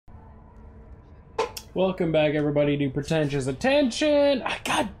Welcome back, everybody, to Pretentious. Attention!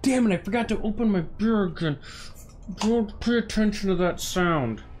 God damn it, I forgot to open my beer again. Don't pay attention to that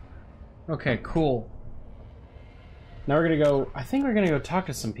sound. Okay, cool. Now we're gonna go... I think we're gonna go talk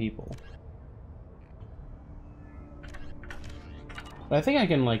to some people. But I think I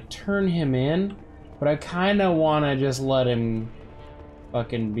can, like, turn him in. But I kinda wanna just let him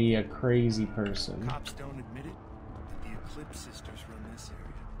fucking be a crazy person. Cops don't admit it, but the Eclipse sisters run this area.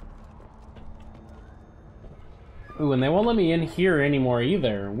 Ooh, and they won't let me in here anymore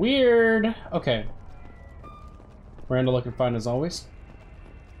either. Weird! Okay. Miranda looking fine as always.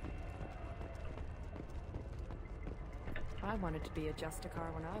 I wanted to be a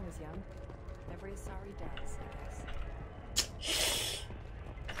Justicar when I was young. Every sorry days, I guess.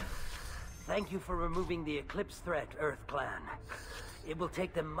 Thank you for removing the Eclipse threat, Earth Clan. It will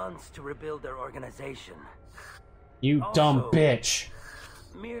take them months to rebuild their organization. You dumb bitch.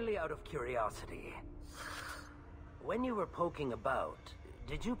 Merely out of curiosity, when you were poking about,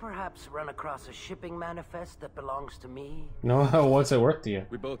 did you perhaps run across a shipping manifest that belongs to me? No, what's it worth to you?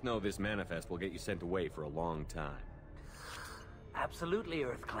 We both know this manifest will get you sent away for a long time. Absolutely,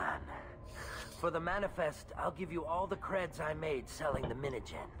 Earth Clan. For the manifest, I'll give you all the creds I made selling the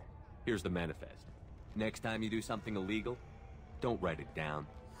Minigen. Here's the manifest. Next time you do something illegal, don't write it down.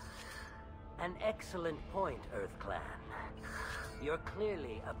 An excellent point, Earth Clan. You're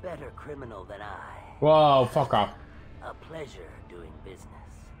clearly a better criminal than I. Whoa, fuck off. A pleasure doing business.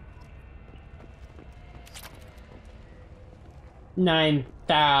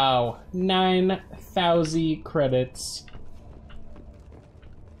 9,000 credits.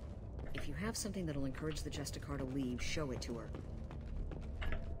 If you have something that'll encourage the Justicar to leave, show it to her.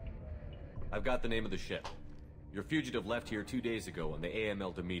 I've got the name of the ship. Your fugitive left here 2 days ago on the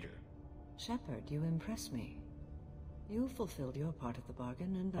AML Demeter. Shepard, you impress me. You fulfilled your part of the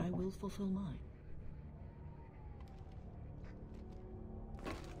bargain, and I will fulfill mine.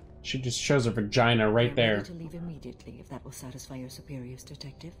 She just shows her vagina right there. I'm ready to leave immediately, if that will satisfy your superiors,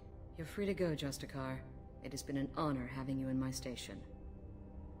 Detective. You're free to go, Justicar. It has been an honor having you in my station.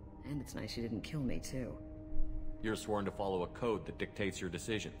 And it's nice you didn't kill me, too. You're sworn to follow a code that dictates your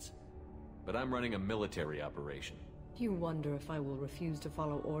decisions. But I'm running a military operation. You wonder if I will refuse to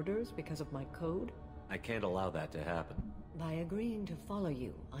follow orders because of my code? I can't allow that to happen. By agreeing to follow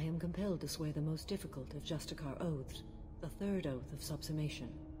you, I am compelled to swear the most difficult of Justicar oaths, the third oath of subsumation.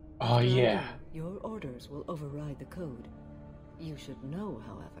 Oh, yeah. Your orders will override the code. You should know,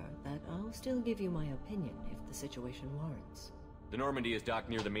 however, that I'll still give you my opinion if the situation warrants. The Normandy is docked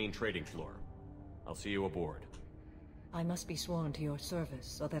near the main trading floor. I'll see you aboard. I must be sworn to your service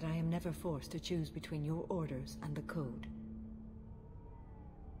so that I am never forced to choose between your orders and the code.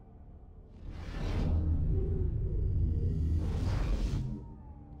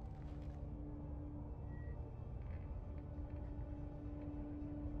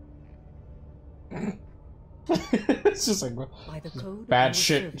 It's just like By the code, bad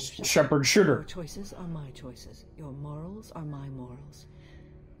shit, Shepard shooter. Your choices are my choices. Your morals are my morals.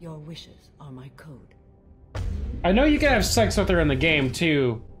 Your wishes are my code. I know you can have sex with her in the game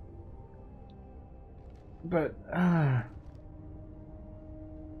too, but I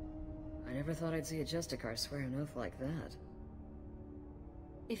never thought I'd see a Justicar swear an oath like that.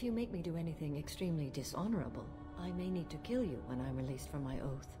 If you make me do anything extremely dishonorable, I may need to kill you when I'm released from my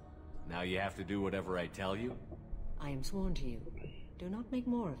oath. Now you have to do whatever I tell you? I am sworn to you. Do not make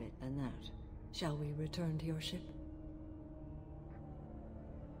more of it than that. Shall we return to your ship?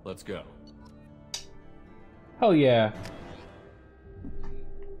 Let's go. hell yeah.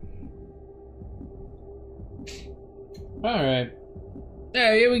 Alright.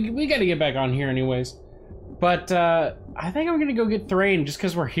 Yeah, we gotta get back on here anyways. But, I think I'm gonna go get Thrain just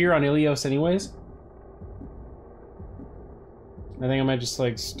because we're here on Ilios anyways. I think I might just,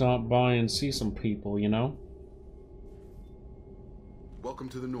 like, stop by and see some people, you know? Welcome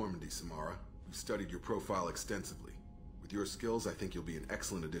to the Normandy, Samara. We've studied your profile extensively. With your skills, I think you'll be an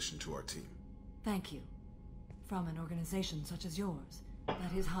excellent addition to our team. Thank you. From an organization such as yours,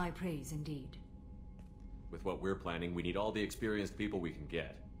 that is high praise indeed. With what we're planning, we need all the experienced people we can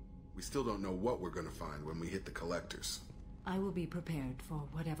get. We still don't know what we're gonna find when we hit the collectors. I will be prepared for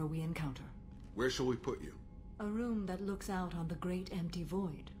whatever we encounter. Where shall we put you? A room that looks out on the great empty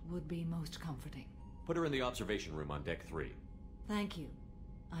void would be most comforting. Put her in the observation room on deck 3. Thank you.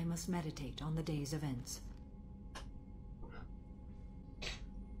 I must meditate on the day's events.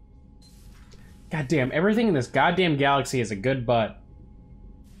 Goddamn, everything in this goddamn galaxy is a good butt.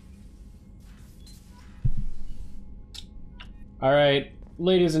 Alright,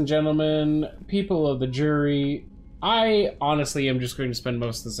 ladies and gentlemen, people of the jury, I honestly am just going to spend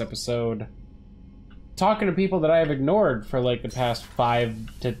most of this episode talking to people that I have ignored for like the past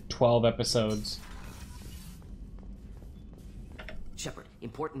 5 to 12 episodes. Shepard,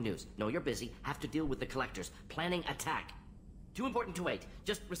 important news. Know you're busy. Have to deal with the collectors. Planning attack. Too important to wait.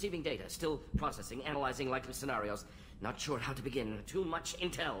 Just receiving data. Still processing, analyzing likely scenarios. Not sure how to begin. Too much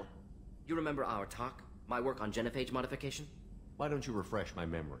intel. You remember our talk? My work on genophage modification? Why don't you refresh my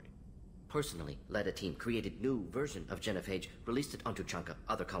memory? Personally led a team, created new version of genophage, released it onto Chunka,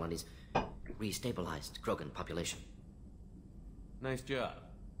 other colonies, restabilized Krogan population. Nice job.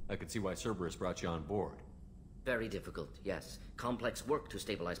 I can see why Cerberus brought you on board. Very difficult, yes. Complex work to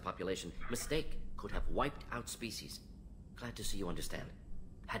stabilize population. Mistake could have wiped out species. Glad to see you understand.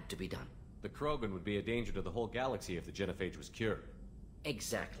 Had to be done. The Krogan would be a danger to the whole galaxy if the genophage was cured.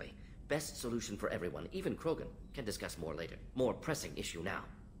 Exactly. Best solution for everyone, even Krogan. Can discuss more later. More pressing issue now.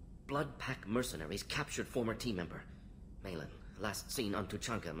 Blood Pack mercenaries captured former team member. Malin, last seen on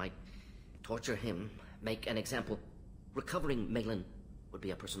Tuchanka, might torture him, make an example. Recovering Malin would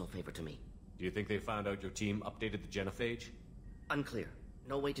be a personal favor to me. Do you think they found out your team updated the genophage? Unclear.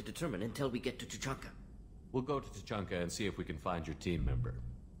 No way to determine until we get to Tuchanka. We'll go to Tuchanka and see if we can find your team member.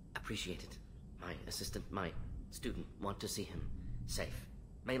 Appreciate it. My assistant, my student, want to see him. Safe.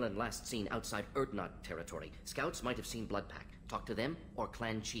 Malin last seen outside Erdnot territory. Scouts might have seen Blood Pack. Talk to them or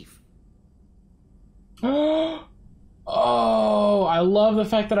clan chief. Oh, I love the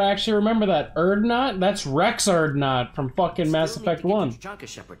fact that I actually remember that. Erdnot? That's Rex Erdnot from fucking Mass Effect 1. Tuchanka,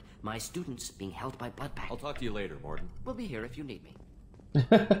 Shepard. My students being held by Blood Pack. I'll talk to you later, Mordin. We'll be here if you need me.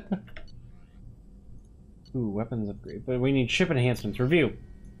 Ooh, weapons upgrade. But we need ship enhancements. Review.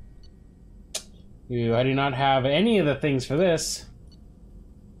 Ooh, I do not have any of the things for this.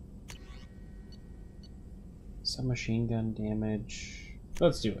 Submachine gun damage.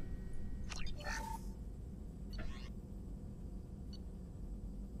 Let's do it.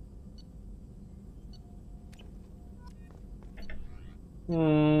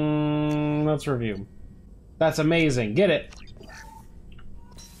 Let's review. That's amazing. Get it.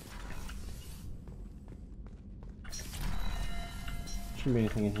 Shouldn't be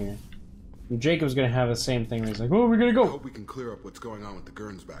anything in here. And Jacob's gonna have the same thing where he's like, oh, we're gonna I go. hope we can clear up what's going on with the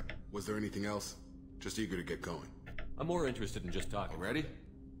Gernsback. Was there anything else? Just eager to get going. I'm more interested in just talking. Ready?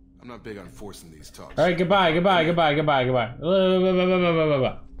 I'm not big on forcing these talks. Alright, goodbye.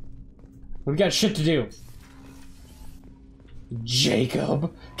 We've got shit to do.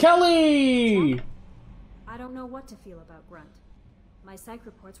 Jacob. Kelly! I don't know what to feel about Grunt. My psych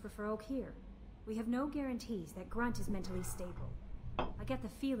reports refer Oak here. We have no guarantees that Grunt is mentally stable. I get the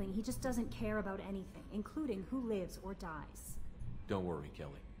feeling he just doesn't care about anything, including who lives or dies. Don't worry,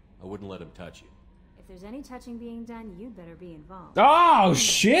 Kelly. I wouldn't let him touch you. If there's any touching being done, you'd better be involved. Oh,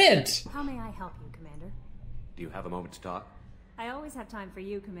 shit! How may I help you, Commander? Do you have a moment to talk? I always have time for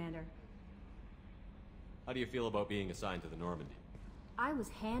you, Commander. How do you feel about being assigned to the Normandy? I was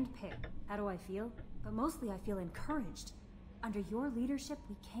handpicked. How do I feel? But mostly I feel encouraged. Under your leadership,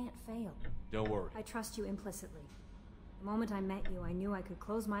 we can't fail. Don't worry. I trust you implicitly. The moment I met you, I knew I could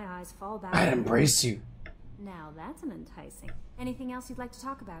close my eyes, fall back... I'd embrace you. Now that's an enticing. Anything else you'd like to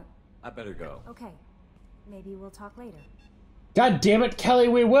talk about? I better go. Okay. Maybe we'll talk later. God damn it, Kelly,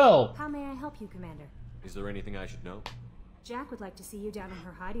 we will! How may I help you, Commander? Is there anything I should know? Jack would like to see you down in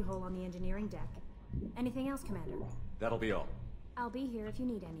her hidey hole on the engineering deck. Anything else, Commander? That'll be all. I'll be here if you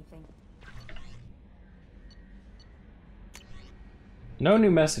need anything. No new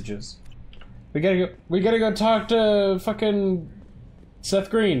messages. We gotta go talk to fucking Seth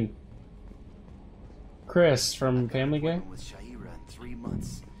Green. Chris from Family Guy. With Shaira in 3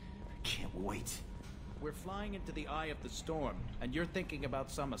 months. I can't wait. We're flying into the eye of the storm, and you're thinking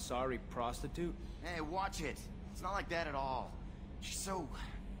about some Asari prostitute? Hey, watch it. It's not like that at all. She's...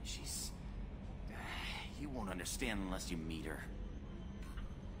 You won't understand unless you meet her.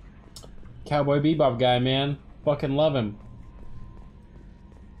 Cowboy Bebop guy, man. Fucking love him.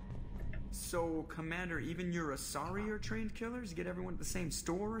 So, Commander, even your Asari are trained killers? You get everyone at the same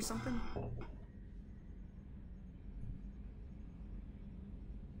store or something?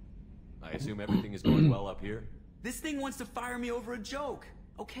 I assume everything is going well up here? This thing wants to fire me over a joke.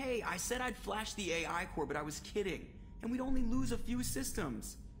 Okay, I said I'd flash the AI core, but I was kidding. And we'd only lose a few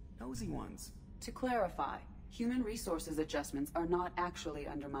systems. Nosy ones. To clarify, human resources adjustments are not actually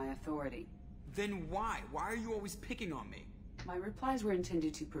under my authority. Then why? Why are you always picking on me? My replies were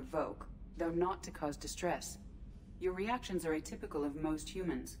intended to provoke, though not to cause distress. Your reactions are atypical of most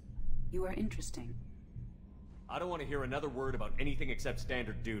humans. You are interesting. I don't want to hear another word about anything except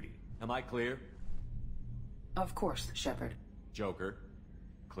standard duty. Am I clear? Of course, Shepard. Joker.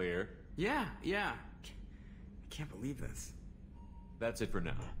 Clear. Yeah. I can't believe this. That's it for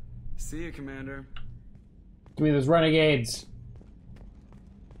now. See you, Commander. Give me those renegades.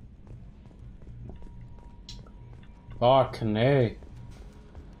 Fucking A.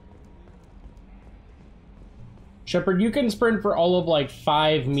 Shepard, you can sprint for all of like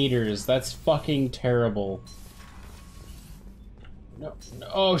 5 meters. That's fucking terrible. No, no.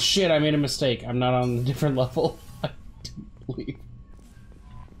 Oh shit, I made a mistake. I'm not on a different level. I didn't believe.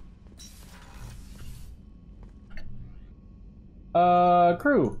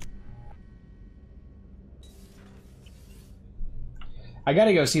 Crew. I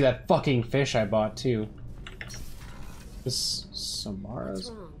gotta go see that fucking fish I bought too. This Samara's.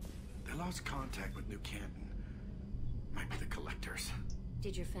 What's wrong? They lost contact with New Canton. Might be the collectors.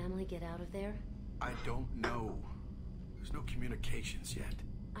 Did your family get out of there? I don't know. There's no communications yet.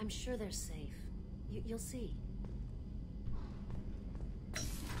 I'm sure they're safe. You'll see.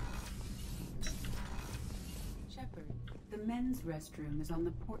 Shepard, the men's restroom is on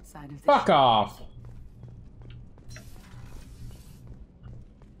the port side of the Fuck ship. off.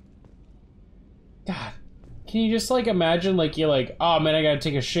 God. Can you just like imagine like you're like, oh man, I gotta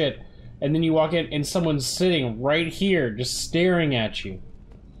take a shit. And then you walk in and someone's sitting right here just staring at you.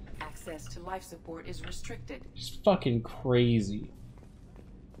 Access to life support is restricted. Just fucking crazy.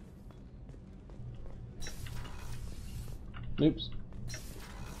 Oops.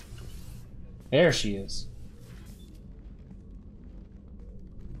 There she is.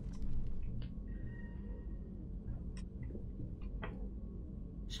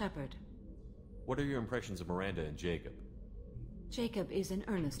 Shepard. What are your impressions of Miranda and Jacob? Jacob is an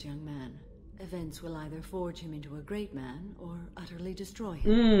earnest young man. Events will either forge him into a great man or utterly destroy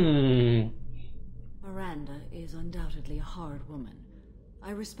him. Miranda is undoubtedly a hard woman.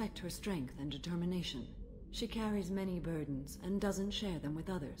 I respect her strength and determination. She carries many burdens and doesn't share them with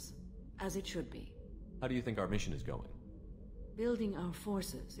others, as it should be. How do you think our mission is going? Building our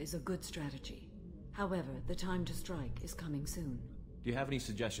forces is a good strategy. However, the time to strike is coming soon. Do you have any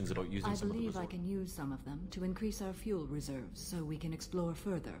suggestions about using some of the I believe I resources? can use some of them to increase our fuel reserves so we can explore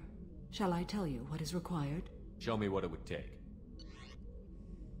further. Shall I tell you what is required? Show me what it would take.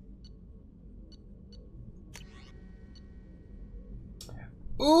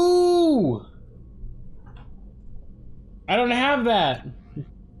 Ooh! I don't have that.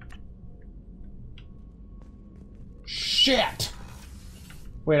 Shit!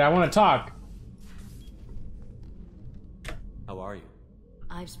 Wait, I want to talk. How are you?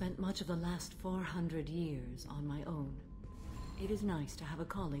 I've spent much of the last 400 years on my own. It is nice to have a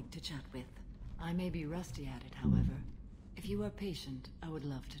colleague to chat with. I may be rusty at it, however. If you are patient, I would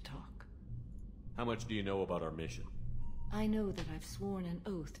love to talk. How much do you know about our mission? I know that I've sworn an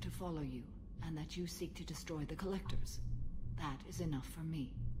oath to follow you, and that you seek to destroy the Collectors. That is enough for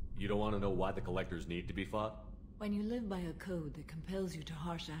me. You don't want to know why the Collectors need to be fought? When you live by a code that compels you to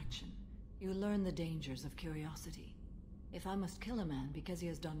harsh action, you learn the dangers of curiosity. If I must kill a man because he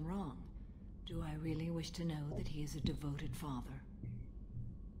has done wrong, do I really wish to know that he is a devoted father?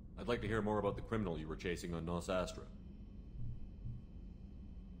 I'd like to hear more about the criminal you were chasing on Nos Astra.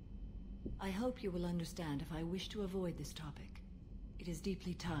 I hope you will understand if I wish to avoid this topic. It is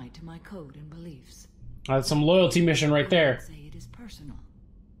deeply tied to my code and beliefs. That's some loyalty mission right there. I would say it is personal.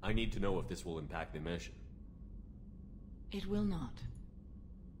 I need to know if this will impact the mission. It will not.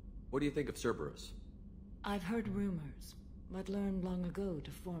 What do you think of Cerberus? I've heard rumors, but learned long ago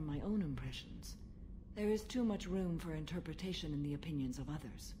to form my own impressions. There is too much room for interpretation in the opinions of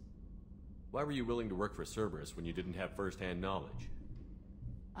others. Why were you willing to work for Cerberus when you didn't have first-hand knowledge?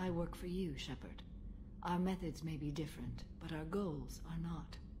 I work for you, Shepard. Our methods may be different, but our goals are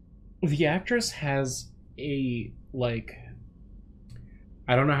not. The actress has a, like...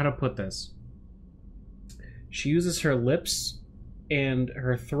 I don't know how to put this. She uses her lips and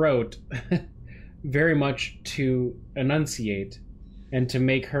her throat very much to enunciate and to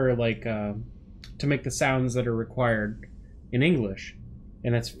make her, like, to make the sounds that are required in English.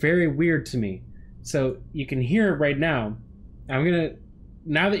 And that's very weird to me. So you can hear it right now. I'm gonna...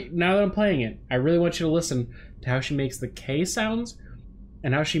 Now that I'm playing it, I really want you to listen to how she makes the K sounds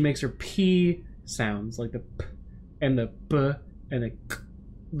and how she makes her P sounds, like the P and the B and the K.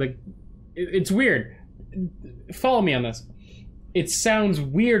 Like, it's weird. Follow me on this. It sounds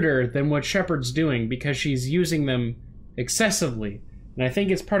weirder than what Shepard's doing because she's using them excessively. And I think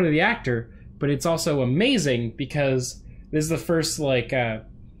it's part of the actor, but it's also amazing because this is the first, like,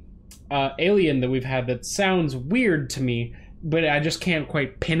 alien that we've had that sounds weird to me, but I just can't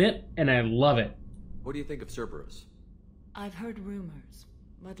quite pin it, and I love it. What do you think of Cerberus? I've heard rumors,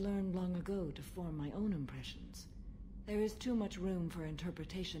 but learned long ago to form my own impressions. There is too much room for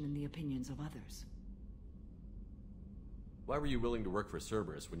interpretation in the opinions of others. Why were you willing to work for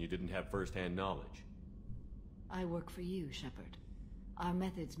Cerberus when you didn't have first-hand knowledge? I work for you, Shepard. Our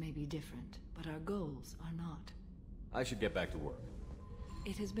methods may be different, but our goals are not. I should get back to work.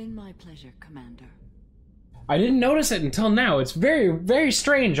 It has been my pleasure, Commander. I didn't notice it until now. It's very, very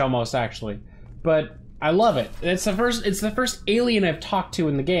strange almost, actually. But I love it. It's the first alien I've talked to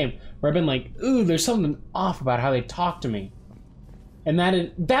in the game where I've been like, ooh, there's something off about how they talk to me. And that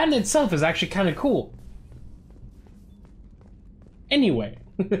in itself is actually kind of cool. Anyway.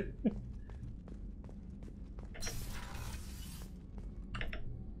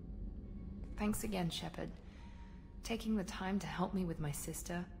 Thanks again, Shepard. Taking the time to help me with my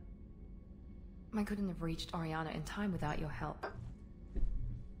sister. I couldn't have reached Oriana in time without your help.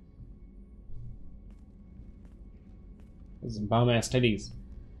 Those bomb-ass titties.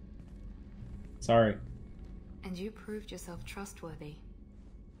 Sorry. And you proved yourself trustworthy.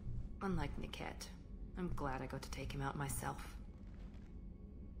 Unlike Niket, I'm glad I got to take him out myself.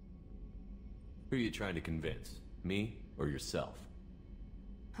 Who are you trying to convince? Me or yourself?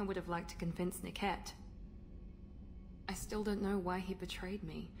 I would have liked to convince Niket. I still don't know why he betrayed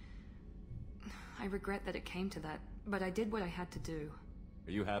me. I regret that it came to that, but I did what I had to do.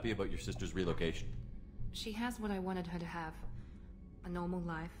 Are you happy about your sister's relocation? She has what I wanted her to have. A normal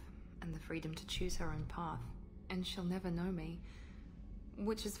life, and the freedom to choose her own path. And she'll never know me.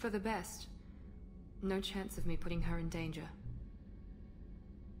 Which is for the best. No chance of me putting her in danger.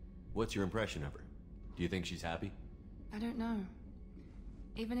 What's your impression of her? Do you think she's happy? I don't know.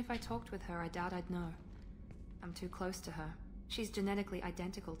 Even if I talked with her, I doubt I'd know. I'm too close to her. She's genetically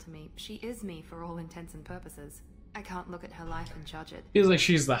identical to me. She is me for all intents and purposes. I can't look at her life and judge it. Feels like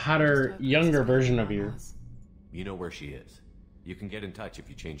she's the hotter, younger version of you. You know where she is. You can get in touch if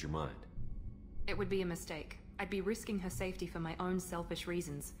you change your mind. It would be a mistake. I'd be risking her safety for my own selfish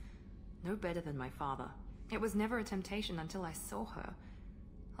reasons. No better than my father. It was never a temptation until I saw her.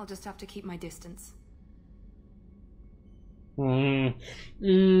 I'll just have to keep my distance. Do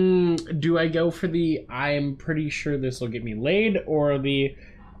I go for the I'm pretty sure this will get me laid, or the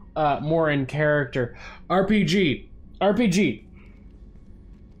more in character RPG? RPG.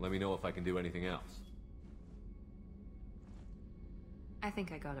 Let me know if I can do anything else. I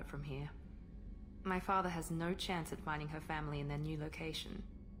think I got it from here. My father has no chance at finding her family in their new location.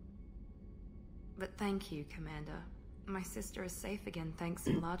 But thank you, Commander. My sister is safe again thanks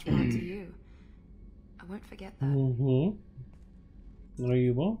in large part to you. I won't forget that. No,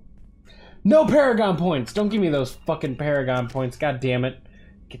 you won't. No Paragon points! Don't give me those fucking Paragon points, god damn it.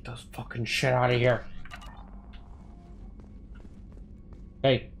 Get those fucking shit out of here.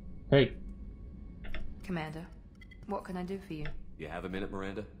 Hey. Commander, what can I do for you? You have a minute,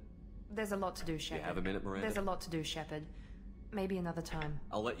 Miranda? There's a lot to do, Shepard. You have a minute, Miranda? There's a lot to do, Shepard. Maybe another time.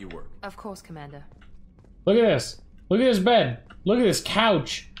 I'll let you work. Of course, Commander. Look at this. Look at this bed. Look at this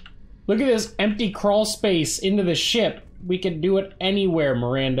couch. Look at this empty crawl space into the ship. We can do it anywhere,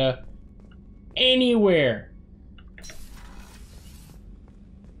 Miranda. Anywhere.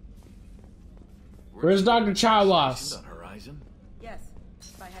 Where's Dr. Chaulas? On Horizon? Yes.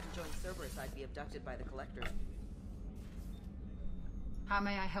 If I hadn't joined Cerberus, I'd be abducted by the Collectors. How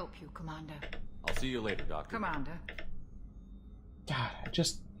may I help you, Commander? I'll see you later, Doctor. Commander. God,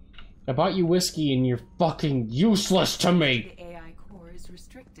 I bought you whiskey and you're fucking useless to me. The AI core is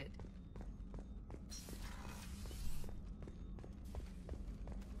restricted.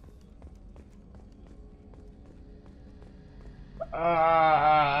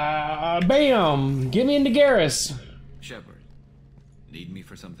 Bam! Get me into Garrus. Shepard, need me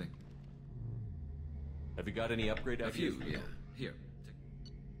for something? Have you got any upgrade A few, ideas? yeah. Here.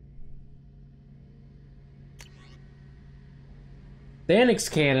 Thanix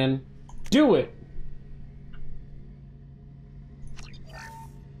cannon. Do it.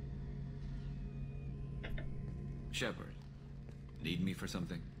 Shepard, need me for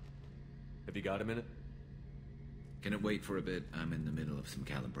something? Have you got a minute? Can it wait for a bit? I'm in the middle of some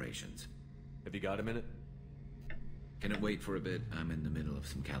calibrations. Have you got a minute? Can it wait for a bit? I'm in the middle of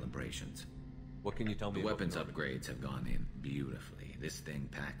some calibrations. What can you tell me The about weapons the orbit? upgrades have gone in beautifully. This thing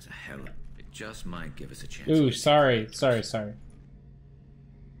packs a hell of... It just might give us a chance. Ooh, sorry.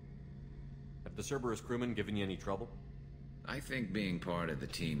 Have the Cerberus crewmen given you any trouble? I think being part of the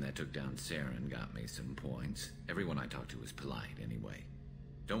team that took down Saren got me some points. Everyone I talked to was polite anyway.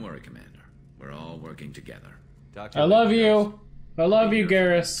 Don't worry, Commander. We're all working together. I love you. I love you,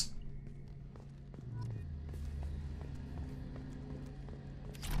 Garrus.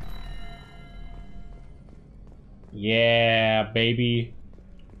 Yeah, baby.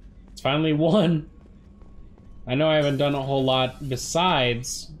 It's finally won. I know I haven't done a whole lot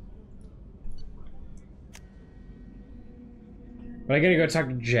besides. But I gotta go talk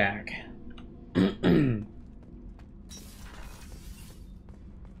to Jack.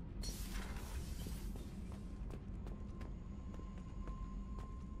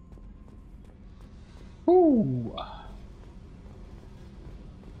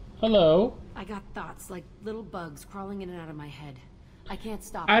 Hello. I got thoughts like little bugs crawling in and out of my head. I can't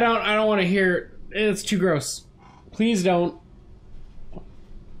stop. I don't want to hear it. It's too gross. Please don't.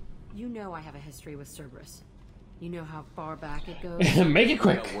 You know I have a history with Cerberus. You know how far back it goes. Make it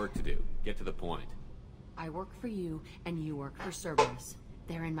quick. I got work to do. Get to the point. I work for you, and you work for Cerberus.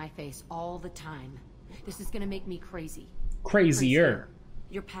 They're in my face all the time. This is gonna make me crazy. Crazier.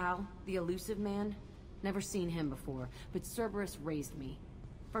 Your pal, the elusive man? Never seen him before, but Cerberus raised me.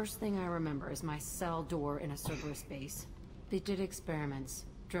 First thing I remember is my cell door in a Cerberus base. They did experiments,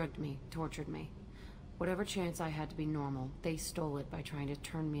 drugged me, tortured me. Whatever chance I had to be normal, they stole it by trying to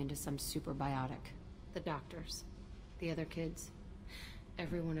turn me into some super biotic. The doctors, the other kids,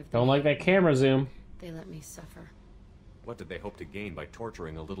 every one of them. Don't like that camera zoom. They let me suffer. What did they hope to gain by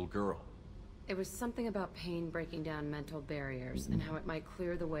torturing a little girl? It was something about pain breaking down mental barriers and how it might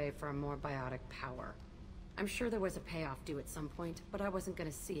clear the way for a more biotic power. I'm sure there was a payoff due at some point, but I wasn't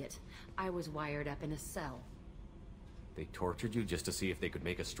gonna see it. I was wired up in a cell. They tortured you just to see if they could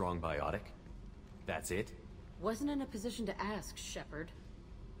make a strong biotic? That's it? Wasn't in a position to ask, Shepard.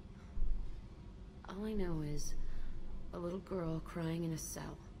 All I know is a little girl crying in a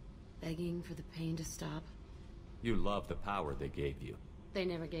cell, begging for the pain to stop. You love the power they gave you. They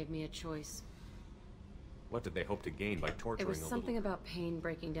never gave me a choice. What did they hope to gain by torturing It was a something little... about pain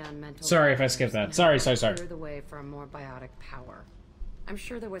breaking down mental. Sorry if I skipped that. Sorry. Clear the way for a more biotic power. I'm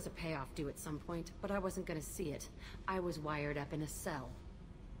sure there was a payoff due at some point, but I wasn't gonna see it. I was wired up in a cell.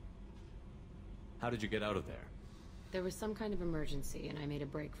 How did you get out of there? There was some kind of emergency, and I made a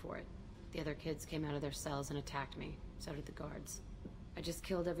break for it. The other kids came out of their cells and attacked me. So did the guards. I just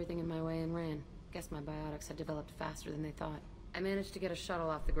killed everything in my way and ran. Guess my biotics had developed faster than they thought. I managed to get a shuttle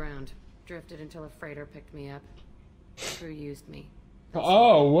off the ground. Drifted until a freighter picked me up. The crew used me.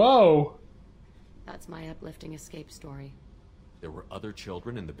 Oh, whoa. That's my uplifting escape story. There were other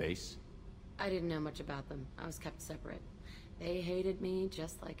children in the base? I didn't know much about them. I was kept separate. They hated me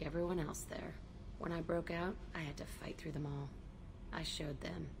just like everyone else there. When I broke out, I had to fight through them all. I showed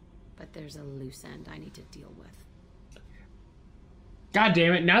them, but there's a loose end I need to deal with. God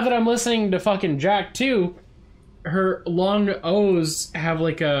damn it. Now that I'm listening to fucking Jack too, her long O's have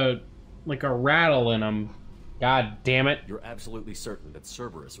like a rattle in them. God damn it. You're absolutely certain that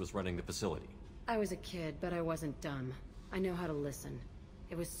Cerberus was running the facility? I was a kid, but I wasn't dumb. I know how to listen.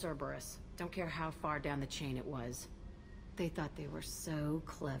 It was Cerberus. Don't care how far down the chain it was. They thought they were so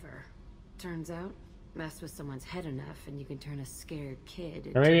clever. Turns out, mess with someone's head enough and you can turn a scared kid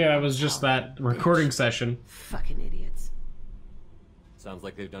into... Or maybe that was just that recording session. Fucking idiots. Sounds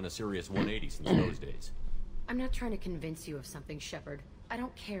like they've done a serious 180 since those days. I'm not trying to convince you of something, Shepard. I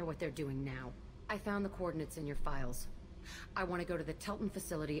don't care what they're doing now. I found the coordinates in your files. I want to go to the Telton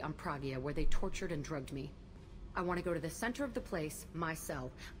facility on Pragia where they tortured and drugged me. I want to go to the center of the place, my cell.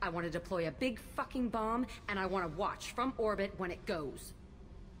 I want to deploy a big fucking bomb, and I want to watch from orbit when it goes.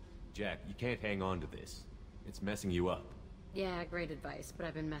 Jack, you can't hang on to this. It's messing you up. Yeah, great advice, but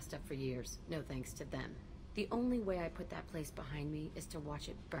I've been messed up for years. No thanks to them. The only way I put that place behind me is to watch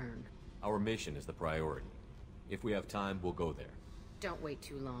it burn. Our mission is the priority. If we have time, we'll go there. Don't wait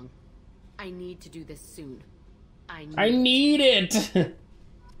too long. I need to do this soon. I need it!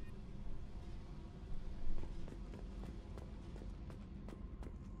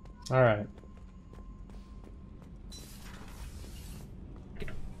 Alright.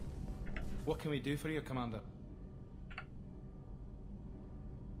 What can we do for you, Commander?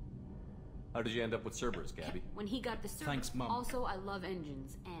 How did you end up with Cerberus, Gabby? When he got the Cerberus. Thanks, Mum. Also, I love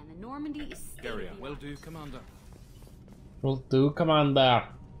engines, and the Normandy is Carry on. Will do, Commander. Will do, Commander.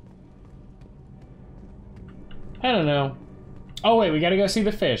 I don't know. Oh wait, we gotta go see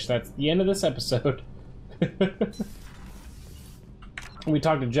the fish. That's the end of this episode. We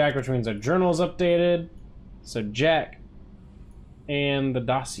talked to Jack, which means our journal's updated. So Jack and the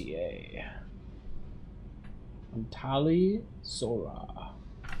dossier. Antali Sora.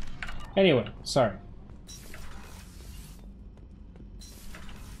 Anyway, sorry.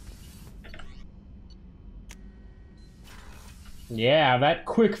 Yeah, that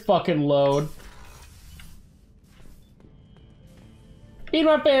quick fucking load. Eat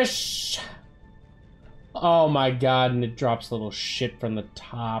my fish! Oh my god, and it drops little shit from the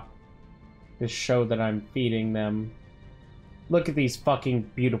top to show that I'm feeding them. Look at these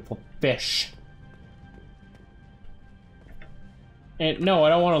fucking beautiful fish. And no, I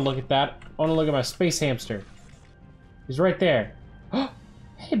don't want to look at that. I want to look at my space hamster. He's right there.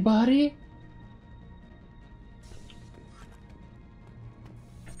 Hey, buddy.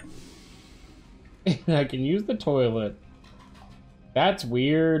 I can use the toilet. That's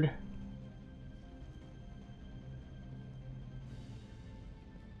weird.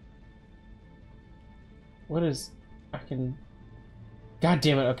 What is... I can... God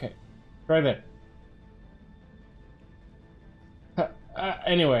damn it, okay. Try that.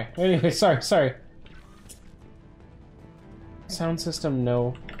 Anyway, sorry. Sound system,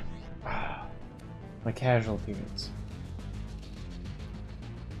 no. My casualty units.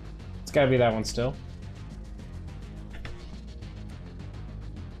 It's gotta be that one still.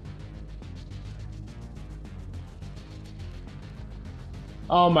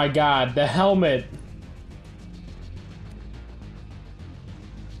 Oh my god, the helmet!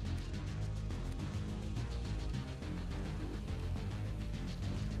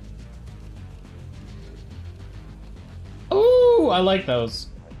 Ooh, I like those.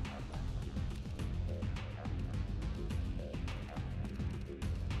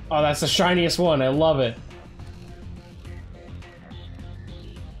 Oh, that's the shiniest one. I love it.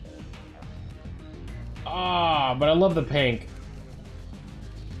 Ah, but I love the pink.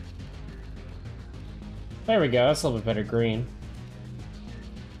 There we go. That's a little bit better green.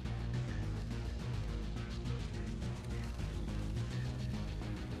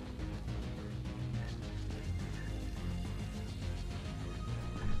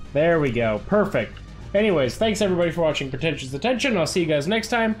 There we go. Perfect. Anyways, thanks everybody for watching Pretentious Attention. I'll see you guys next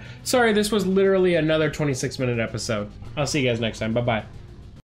time. Sorry, this was literally another 26-minute episode. I'll see you guys next time. Bye-bye.